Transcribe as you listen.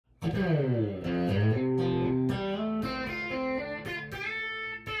So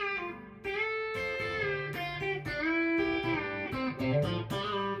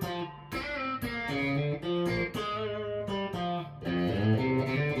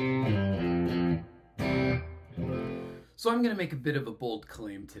I'm going to make a bit of a bold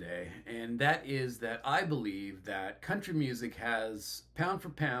claim today, and that is that I believe that country music has, pound for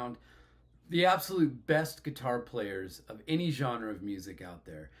pound, the absolute best guitar players of any genre of music out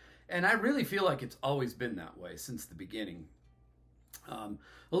there. And I really feel like it's always been that way since the beginning. A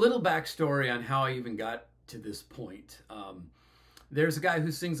little backstory on how I even got to this point. There's a guy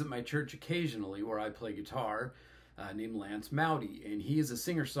who sings at my church occasionally where I play guitar named Lance Mowdy, and he is a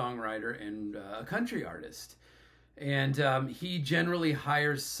singer-songwriter and a country artist. And he generally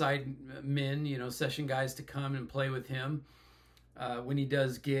hires side men, session guys to come and play with him when he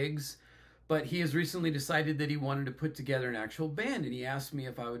does gigs. But he has recently decided that he wanted to put together an actual band, and he asked me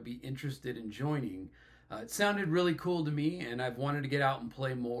if I would be interested in joining. It sounded really cool to me, and I've wanted to get out and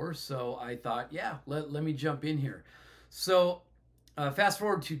play more, so I thought, yeah, let me jump in here. So fast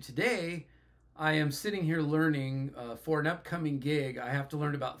forward to today, I am sitting here learning for an upcoming gig. I have to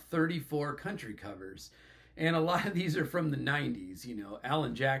learn about 34 country covers. And a lot of these are from the 90s,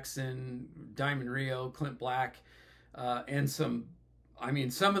 Alan Jackson, Diamond Rio, Clint Black, and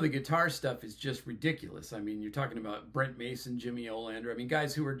some of the guitar stuff is just ridiculous. You're talking about Brent Mason, Jimmy Olander,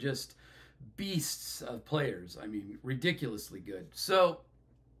 guys who are just beasts of players. Ridiculously good. So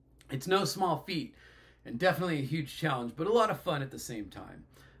it's no small feat and definitely a huge challenge, but a lot of fun at the same time.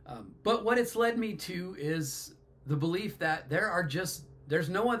 But what it's led me to is the belief that there's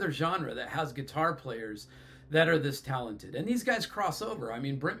no other genre that has guitar players that are this talented. And these guys cross over.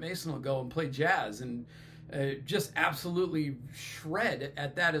 Brent Mason will go and play jazz and just absolutely shred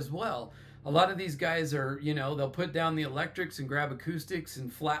at that as well. A lot of these guys are, they'll put down the electrics and grab acoustics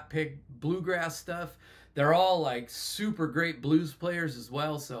and flat pick bluegrass stuff. They're all like super great blues players as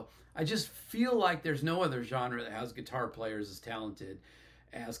well. So I just feel like there's no other genre that has guitar players as talented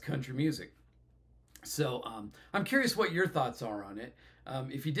as country music. So I'm curious what your thoughts are on it.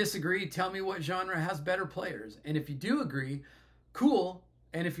 If you disagree, tell me what genre has better players. And if you do agree, cool.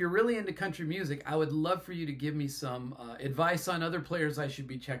 And if you're really into country music, I would love for you to give me some advice on other players I should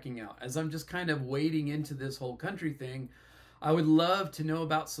be checking out. As I'm just kind of wading into this whole country thing, I would love to know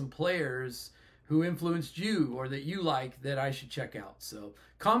about some players who influenced you or that you like that I should check out. So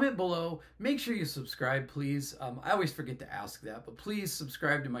comment below. Make sure you subscribe, please. I always forget to ask that, but please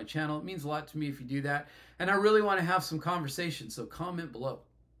subscribe to my channel. It means a lot to me if you do that. And I really want to have some conversation, so comment below.